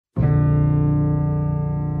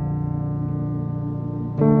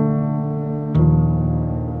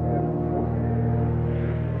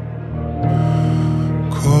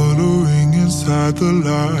inside the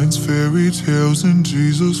lines, fairy tales and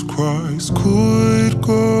Jesus Christ. Good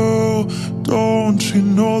girl, don't you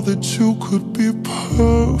know that you could be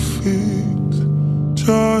perfect?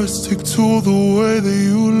 Just stick to the way that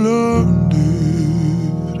you learned it.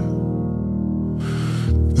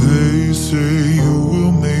 They say you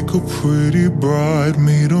will make a pretty bride,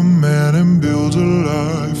 meet a man and build a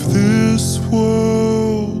life. This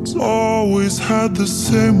world's always had the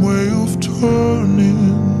same way of turning.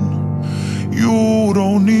 You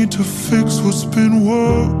don't need to fix what's been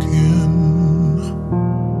working.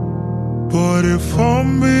 But if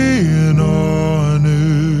I'm being honest,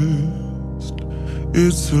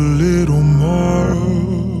 it's a little more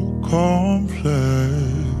complex.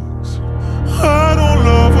 I don't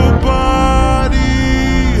love a body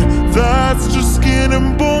that's just skin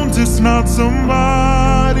and bones, it's not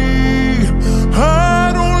somebody.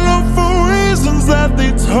 I don't love for reasons that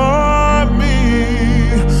they taught me.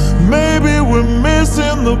 Maybe we're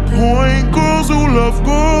missing the point. Girls who love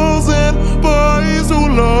girls and boys who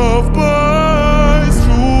love boys.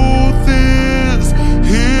 Truth is,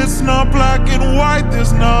 it's not black and white,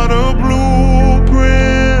 there's not a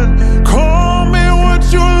blueprint. Call me what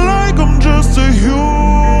you like, I'm just a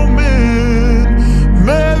human.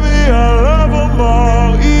 Maybe I love them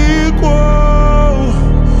all equal,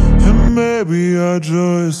 and maybe I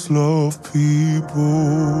just love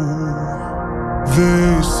people.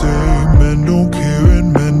 They say men don't care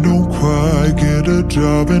and men don't cry. Get a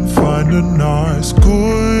job and find a nice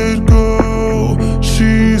good girl.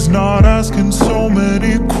 She's not asking so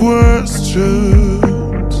many questions.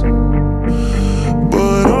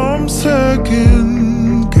 But I'm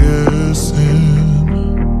second guessing.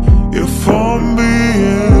 If I'm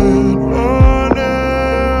being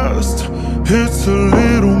honest, it's a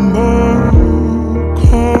little more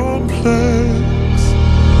complex.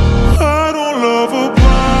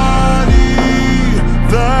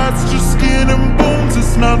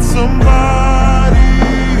 Not somebody